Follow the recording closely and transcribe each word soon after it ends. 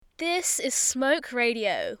This is Smoke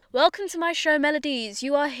Radio. Welcome to my show Melodies.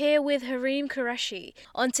 You are here with Harim Qureshi.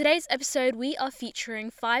 On today's episode, we are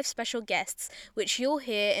featuring 5 special guests, which you'll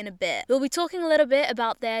hear in a bit. We'll be talking a little bit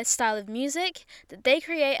about their style of music that they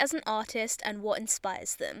create as an artist and what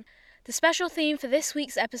inspires them. The special theme for this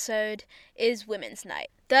week's episode is Women's Night.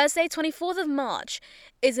 Thursday, 24th of March,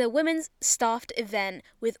 is a women's staffed event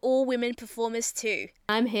with all women performers too.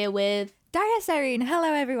 I'm here with Daria Sareen.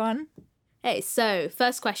 Hello, everyone. Hey, so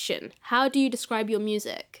first question. How do you describe your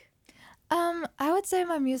music? I would say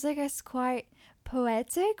my music is quite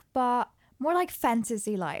poetic, but more like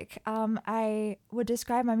fantasy-like. I would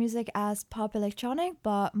describe my music as pop electronic,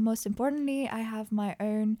 but most importantly, I have my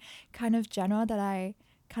own kind of genre that I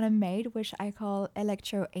kind of made, which I call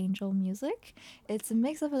electro angel music. It's a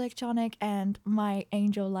mix of electronic and my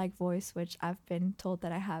angel-like voice, which I've been told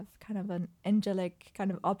that I have kind of an angelic kind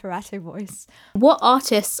of operatic voice. What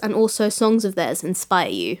artists and also songs of theirs inspire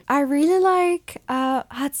you? I really like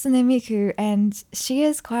Hatsune Miku, and she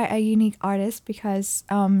is quite a unique artist because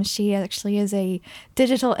she actually is a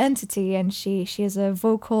digital entity, and she is a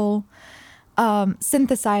vocal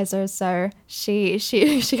synthesizer, so she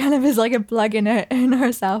kind of is like a plug in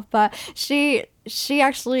herself, but she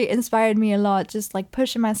actually inspired me a lot, just like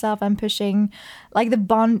pushing myself and pushing like the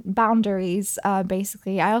boundaries,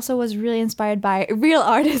 basically. I also was really inspired by real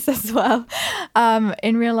artists as well,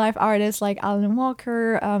 in real life artists like Alan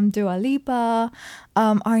Walker, Dua Lipa,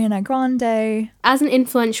 Ariana Grande. As an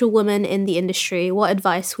influential woman in the industry, what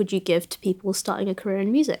advice would you give to people starting a career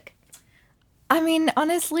in music? I mean,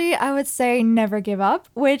 honestly, I would say never give up,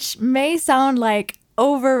 which may sound like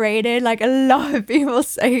overrated, like a lot of people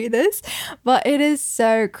say this, but it is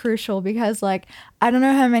so crucial because like I don't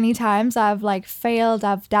know how many times I've like failed,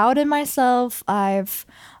 I've doubted myself, I've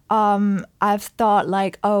thought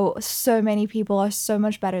like, oh, so many people are so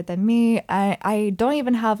much better than me. I don't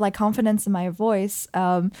even have like confidence in my voice.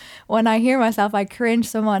 When I hear myself, I cringe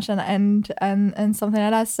so much and something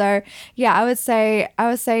like that. So yeah, I would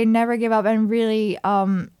say never give up and really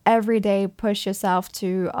every day push yourself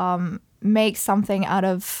to make something out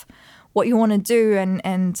of what you want to do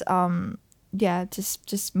and yeah,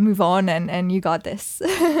 just move on and you got this.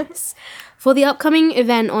 For the upcoming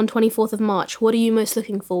event on 24th of March, what are you most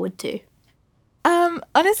looking forward to?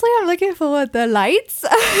 Honestly, I'm looking forward to the lights.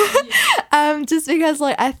 Just because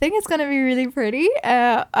like I think it's gonna be really pretty.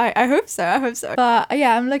 I hope so. But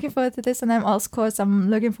yeah, I'm looking forward to this, and then of course I'm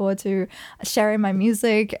looking forward to sharing my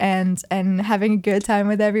music and having a good time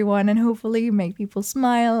with everyone, and hopefully make people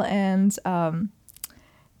smile and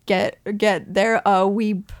get their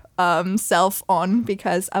weeb self on,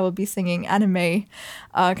 because I will be singing anime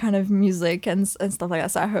kind of music and stuff like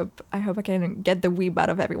that. So I hope I can get the weeb out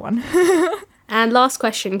of everyone. And last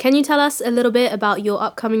question, can you tell us a little bit about your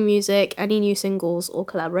upcoming music, any new singles or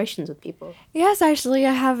collaborations with people? Yes, actually,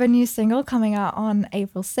 I have a new single coming out on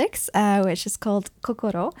April 6th, which is called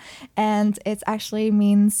Kokoro, and it actually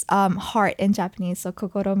means heart in Japanese. So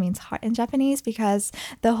Kokoro means heart in Japanese because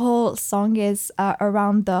the whole song is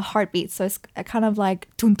around the heartbeat. So it's kind of like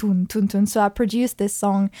tun tun tun tun. So I produced this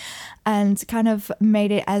song and kind of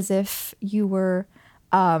made it as if you were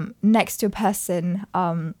next to a person,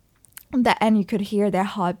 and you could hear their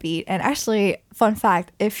heartbeat. And actually, fun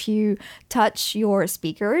fact, if you touch your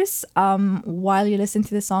speakers while you listen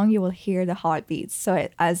to the song, you will hear the heartbeats. So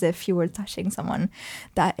as if you were touching someone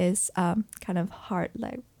that is kind of heart,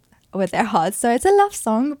 like with their heart. So it's a love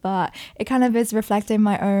song, but it kind of is reflecting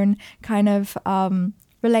my own kind of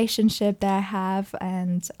relationship that I have,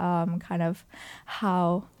 and kind of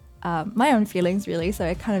how my own feelings really. So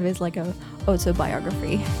it kind of is like a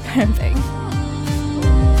autobiography kind of thing.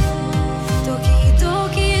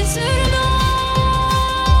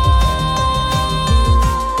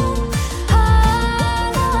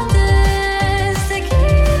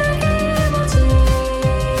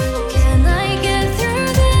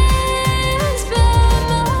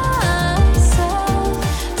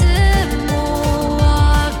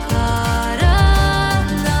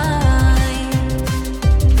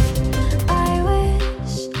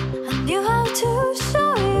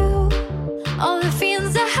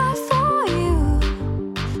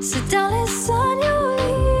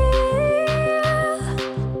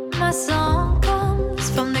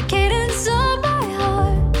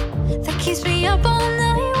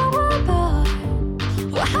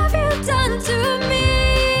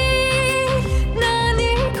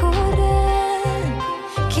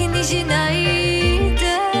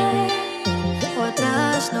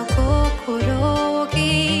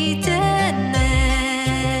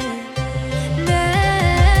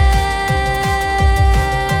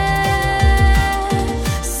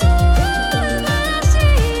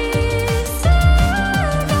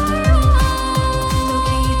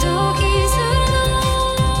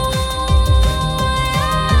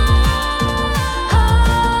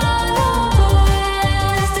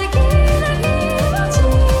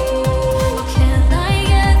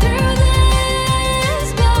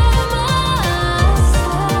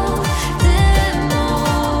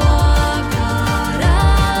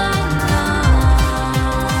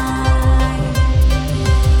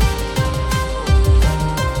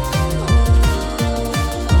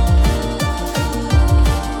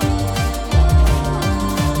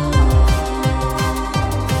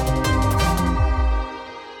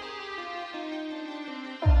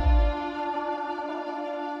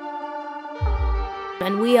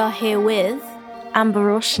 And we are here with Amber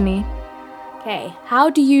Roshni. Okay, how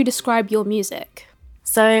do you describe your music?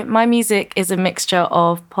 So my music is a mixture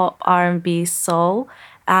of pop, R&B, soul,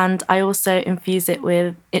 and I also infuse it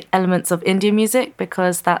with elements of Indian music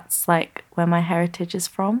because that's like where my heritage is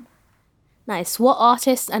from. Nice. What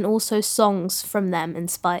artists and also songs from them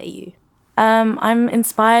inspire you? I'm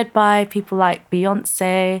inspired by people like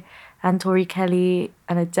Beyonce and Tori Kelly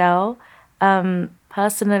and Adele.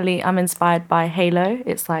 Personally, I'm inspired by Halo.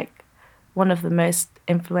 It's like one of the most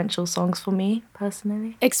influential songs for me,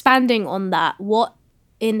 personally. Expanding on that, what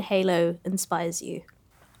in Halo inspires you?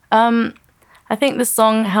 I think the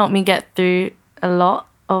song helped me get through a lot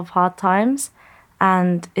of hard times,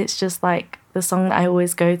 and it's just like the song that I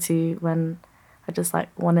always go to when I just like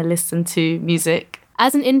want to listen to music.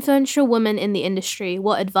 As an influential woman in the industry,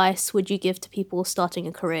 what advice would you give to people starting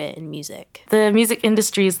a career in music? The music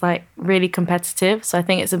industry is like really competitive, so I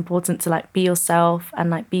think it's important to like be yourself and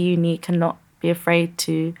like be unique and not be afraid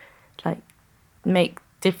to like make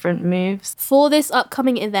different moves. For this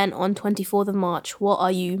upcoming event on 24th of March, what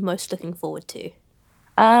are you most looking forward to?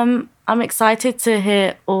 I'm excited to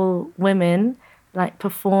hear all women like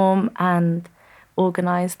perform and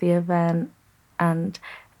organize the event, and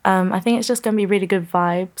I think it's just going to be really good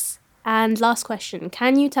vibes. And last question,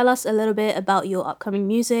 can you tell us a little bit about your upcoming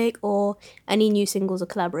music or any new singles or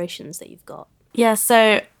collaborations that you've got? Yeah,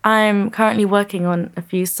 so I'm currently working on a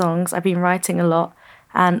few songs. I've been writing a lot,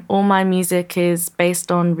 and all my music is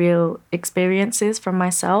based on real experiences from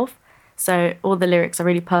myself. So all the lyrics are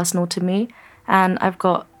really personal to me, and I've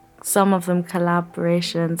got some of them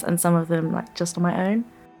collaborations and some of them like just on my own.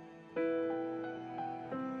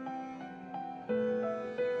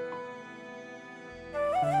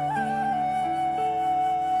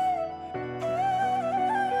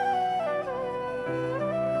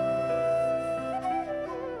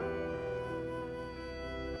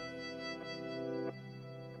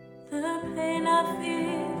 The pain I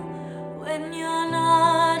feel when you're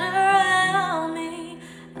not around me,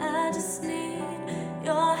 I just need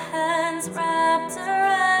your hands wrapped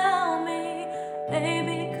around me.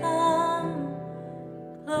 Baby, come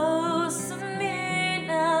close to me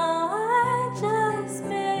now. I just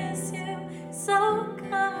miss you, so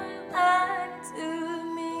come back to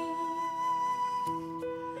me.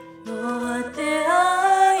 Lord,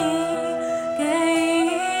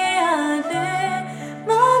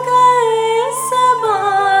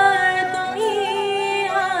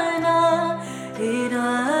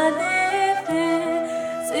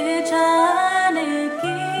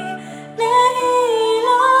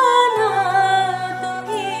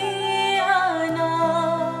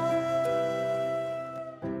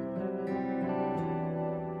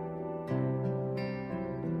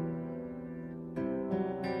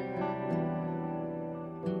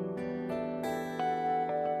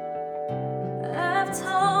 I've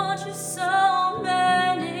told you so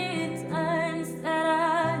many times that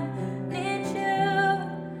I need you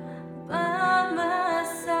by my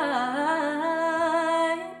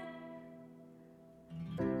side.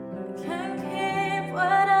 Can't keep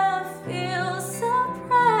what I feel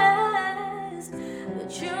suppressed,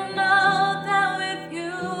 but you know that with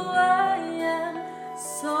you I am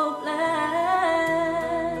so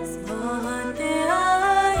blessed. Lord,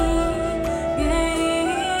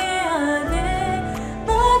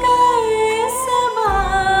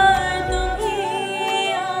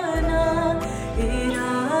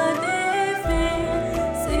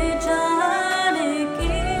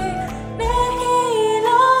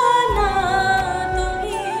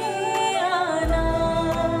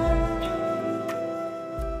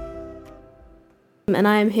 And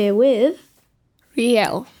I am here with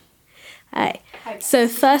Riel. Hi. So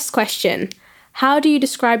first question, how do you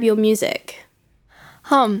describe your music?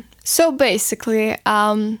 So basically,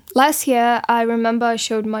 last year I remember I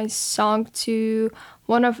showed my song to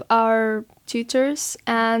one of our tutors,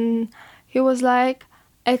 and he was like,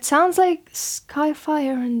 "It sounds like sci-fi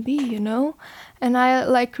R&B, you know?" And I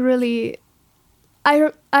like really,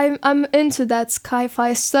 I'm into that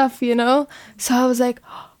sci-fi stuff, you know. So I was like,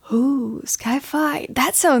 "Ooh, sci-fi,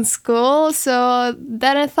 that sounds cool." So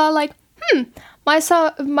then I thought like, my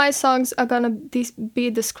songs are gonna be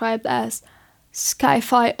described as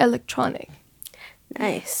sci-fi electronic.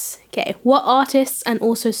 Nice. Okay, what artists and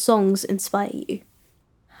also songs inspire you?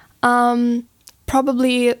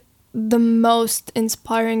 Probably the most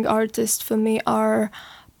inspiring artists for me are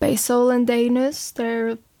Basil and Dainus.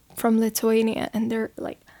 They're from Lithuania and they're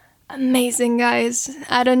like amazing guys.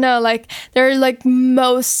 I don't know, like they're like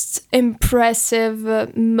most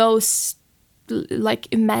impressive, most like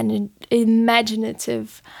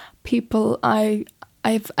imaginative people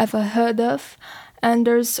I've ever heard of. And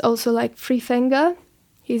there's also like Free Finger.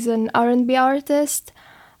 He's an R&B artist.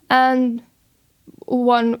 And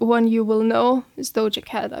one you will know is Doja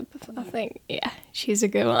Cat. I think, yeah, she's a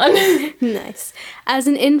good one. Nice. As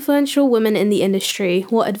an influential woman in the industry,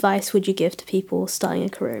 what advice would you give to people starting a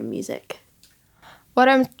career in music? What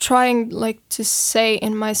I'm trying like to say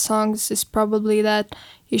in my songs is probably that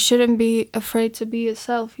you shouldn't be afraid to be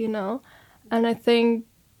yourself, you know. And I think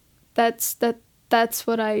that's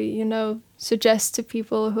what I, you know, suggest to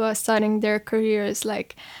people who are starting their careers.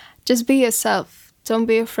 Like, just be yourself. Don't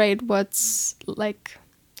be afraid what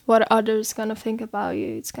others gonna think about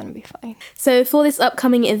you. It's gonna be fine. So for this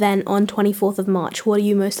upcoming event on 24th of March, what are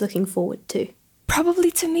you most looking forward to?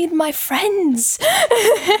 Probably to meet my friends.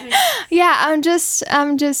 Yeah, I'm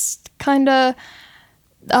just kind of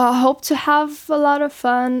hope to have a lot of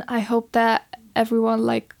fun. I hope that everyone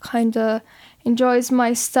like kind of enjoys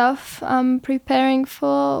my stuff I'm preparing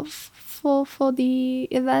for the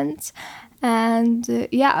event. And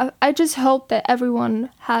yeah, I just hope that everyone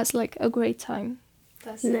has like a great time.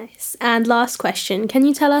 That's nice. And last question, can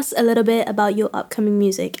you tell us a little bit about your upcoming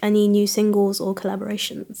music? Any new singles or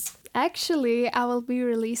collaborations? Actually, I will be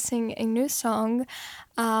releasing a new song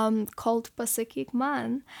called Pasakyk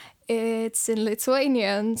Man. It's in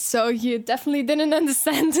Lithuanian, so you definitely didn't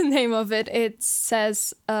understand the name of it. It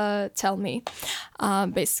says, tell me.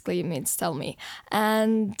 Basically, it means tell me.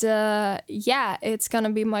 And yeah, it's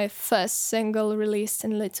gonna be my first single released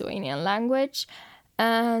in Lithuanian language.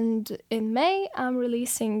 And in May, I'm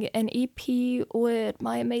releasing an EP with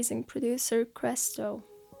my amazing producer, Cresto.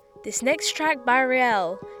 This next track by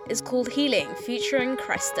Riel is called Healing, featuring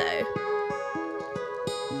Cresto.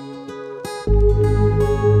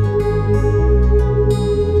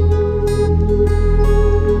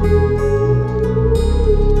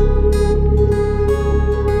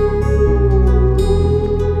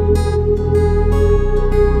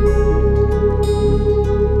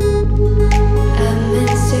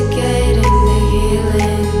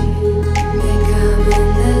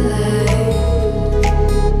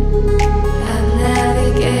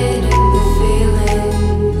 Navigating the feeling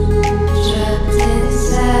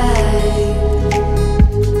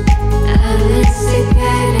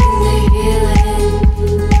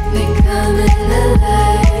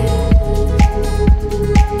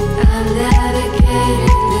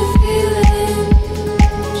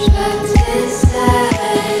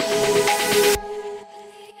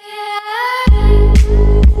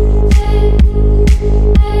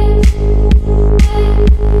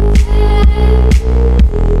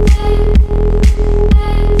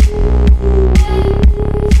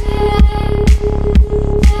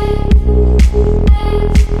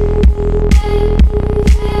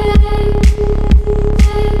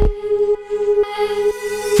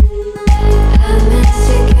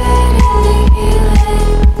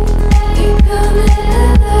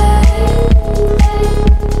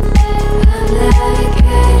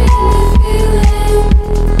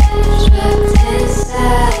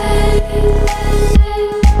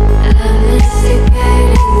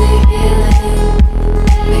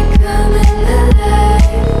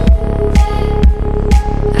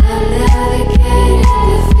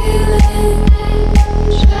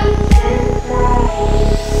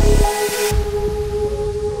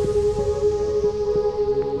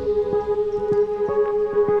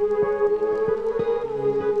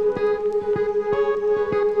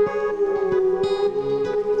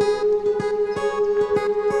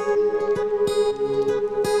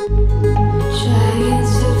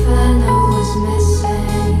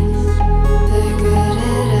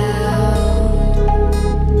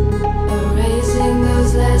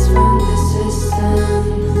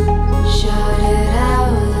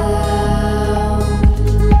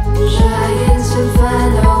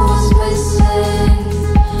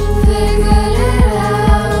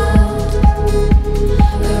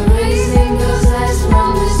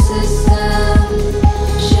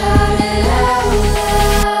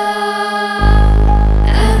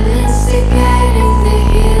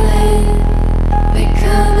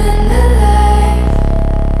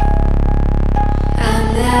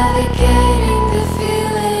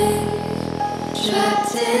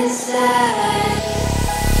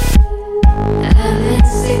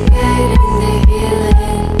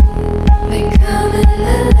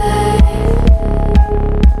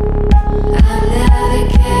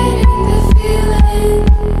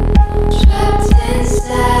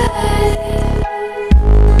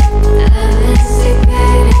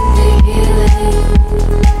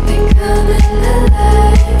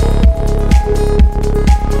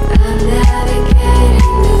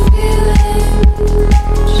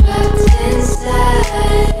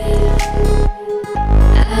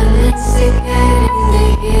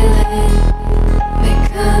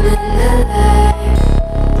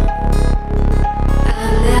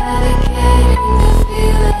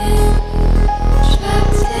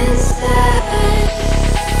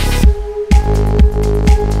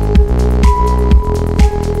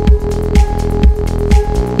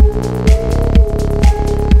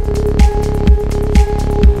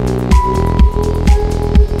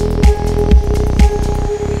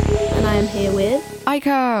am here with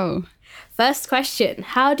Aiko. First question,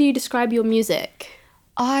 how do you describe your music?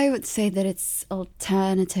 I would say that it's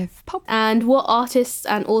alternative pop. And what artists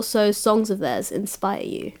and also songs of theirs inspire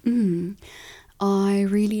you? I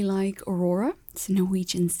really like Aurora. It's a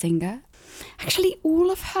Norwegian singer. Actually,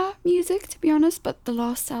 all of her music, to be honest, but the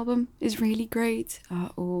last album is really great.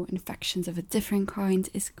 Or Infections of a Different Kind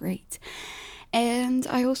is great. And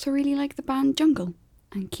I also really like the band Jungle.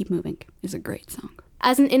 And Keep Moving is a great song.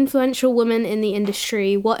 As an influential woman in the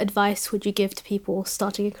industry, what advice would you give to people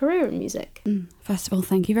starting a career in music? First of all,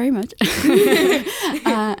 thank you very much.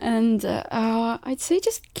 I'd say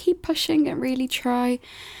just keep pushing and really try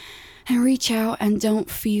and reach out and don't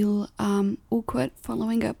feel awkward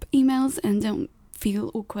following up emails and don't feel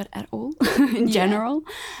awkward at all in general.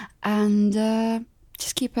 And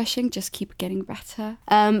just keep pushing, just keep getting better.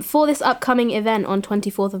 For this upcoming event on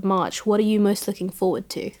 24th of March, what are you most looking forward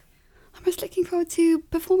to? I'm most looking forward to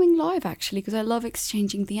performing live, actually, because I love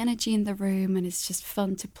exchanging the energy in the room, and it's just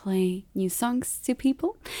fun to play new songs to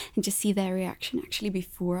people and just see their reaction actually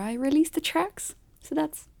before I release the tracks. So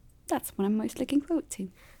that's what I'm most looking forward to.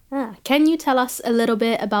 Can you tell us a little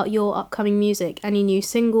bit about your upcoming music? Any new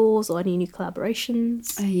singles or any new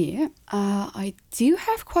collaborations? I do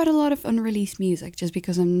have quite a lot of unreleased music just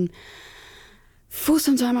because for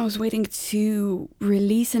some time I was waiting to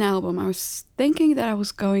release an album. I was thinking that I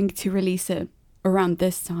was going to release it around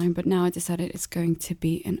this time, but now I decided it's going to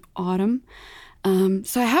be in autumn.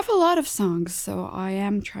 So I have a lot of songs, so I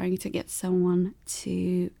am trying to get someone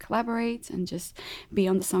to collaborate and just be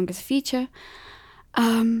on the song as a feature.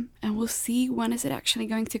 And we'll see when is it actually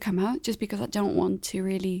going to come out, just because I don't want to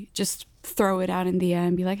really just throw it out in the air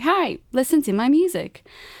and be like, "Hi, listen to my music,"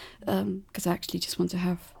 because I actually just want to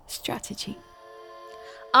have strategy.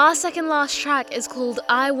 Our second last track is called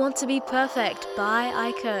I Want to Be Perfect by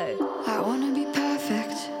Aiko. I wanna be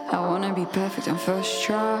perfect. I wanna be perfect on first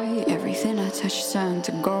try. Everything I touch is starting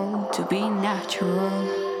to go to be natural.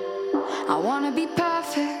 I wanna be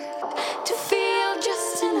perfect, to feel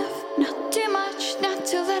just enough. Not too much, not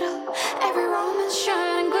too little. Every romance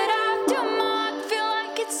shine and glitter. Too much, feel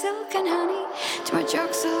like it's silk and honey. Do my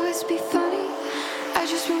jokes always be funny? I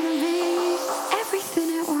just wanna be everything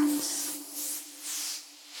at once.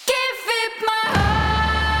 Give it my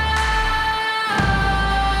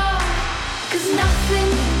all, 'cause nothing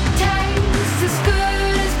tastes as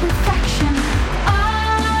good as perfection.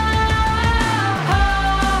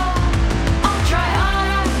 I'll try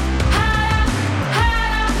harder, harder,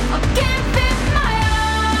 harder. I'll give it my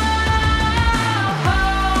all,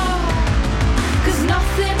 'cause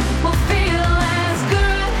nothing will feel as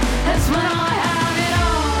good as when I have it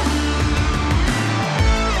all.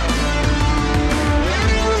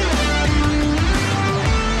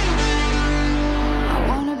 I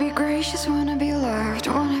wanna be gracious, wanna be loved,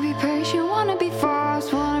 wanna be patient, wanna be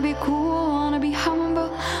fast, wanna be cool, wanna be humble,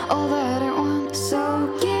 all that I want. So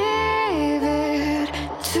give it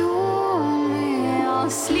to me. I'll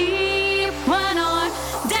sleep when I'm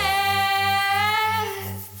dead.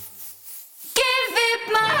 Give it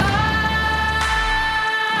my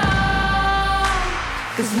all,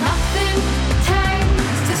 'cause nothing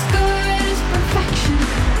tastes as good as perfection.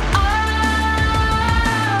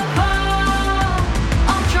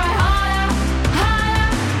 I'll try harder, harder,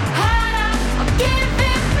 harder. I'll give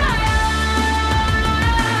it my all,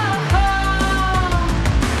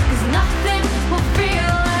 'cause nothing will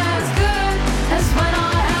feel as good as when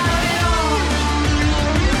I have it all.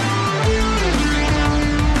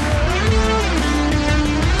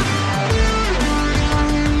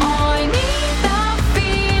 I need that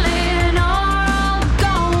feeling or I'll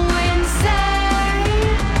go insane.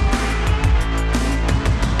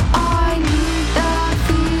 I need that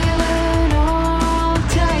feeling or I'll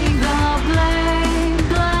take the blame,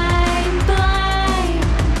 blame, blame.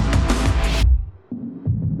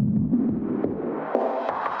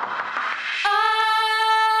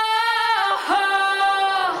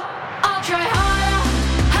 I'll try harder,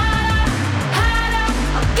 harder, harder.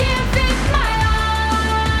 I'll give it my all,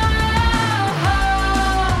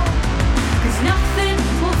 'cause nothing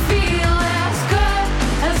will feel as good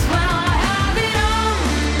as when I have it all.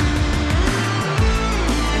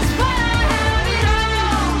 It's when I have it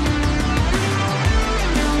all.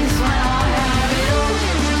 It's when I have it all.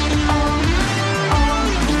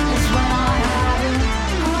 It's when I have it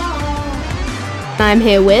all. I'm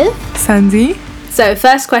here with. Sandy. So,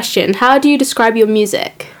 first question, how do you describe your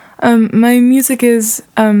music? My music is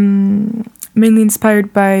mainly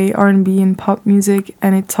inspired by R&B and pop music,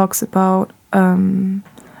 and it talks about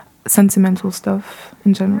sentimental stuff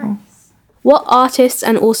in general. What artists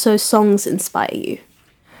and also songs inspire you?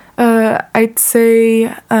 I'd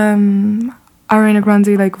say Ariana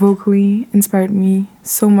Grande, like, vocally inspired me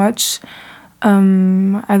so much.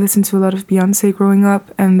 I listened to a lot of Beyonce growing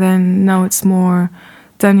up, and then now it's more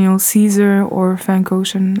Daniel Caesar or Frank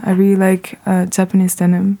Ocean. I really like Japanese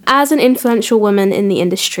denim. As an influential woman in the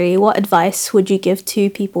industry, what advice would you give to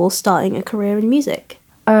people starting a career in music?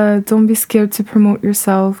 Don't be scared to promote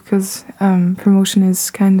yourself, because promotion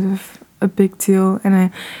is kind of a big deal.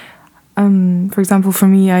 And for example, for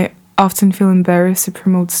me, I often feel embarrassed to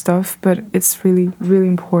promote stuff, but it's really, really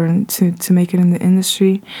important to make it in the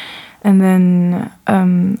industry. And then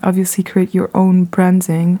obviously create your own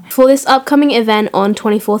branding. For this upcoming event on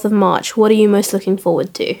 24th of March, what are you most looking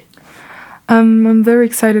forward to? I'm very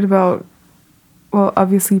excited about, well,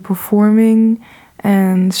 obviously performing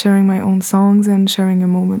and sharing my own songs and sharing a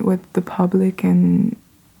moment with the public and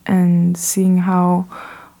seeing how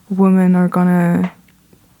women are gonna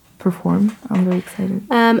perform. I'm very excited.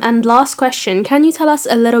 And last question, can you tell us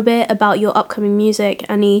a little bit about your upcoming music,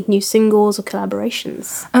 any new singles or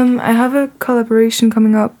collaborations? I have a collaboration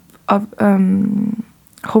coming up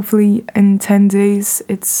hopefully in 10 days.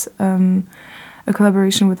 It's a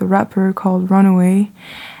collaboration with a rapper called Runaway,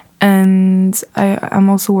 and I'm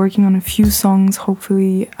also working on a few songs.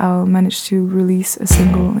 Hopefully I'll manage to release a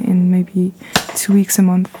single in maybe 2 weeks, a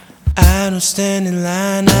month. I don't stand in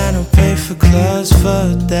line, I don't pay for clubs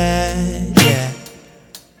for that, yeah.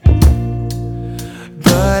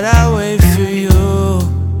 But I wait for you.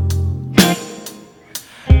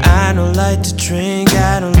 I don't like to drink,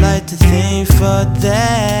 I don't like to think for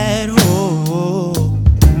that, oh.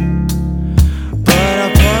 But I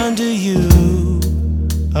ponder you,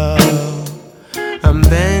 oh. I'm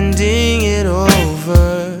bending it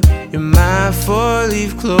over. You're my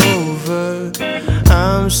four-leaf clover.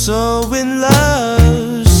 I'm so in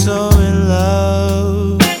love, so in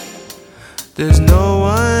love. There's no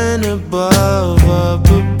one above, up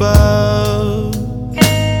above.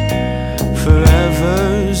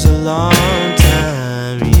 Forever's a long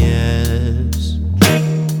time, yes.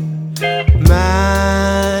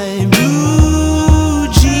 My blue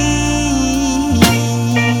jeans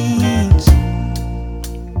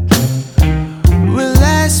will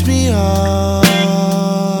last me all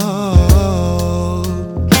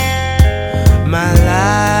my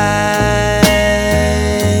life,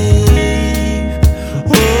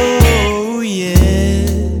 oh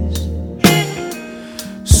yes.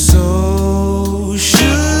 So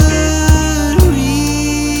should we?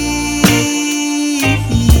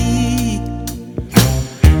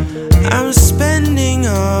 I'm spending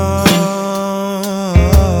all,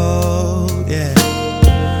 yeah,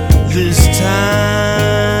 this time,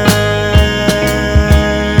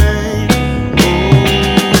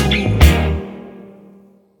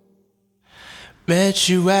 met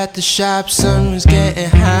you at the shop, sun was getting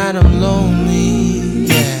hot, I'm lonely,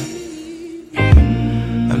 yeah.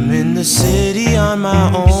 I'm in the city on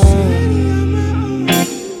my own.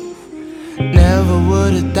 Never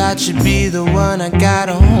would've thought you'd be the one, I got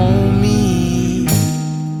a homie.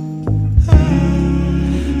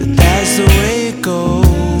 But that's the way it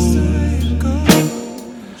goes.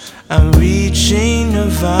 I'm reaching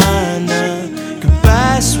Nirvana.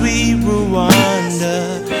 Goodbye, sweet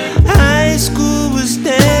Rwanda. High school was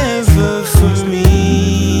never for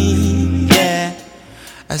me, yeah.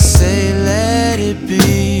 I say let it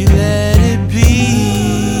be,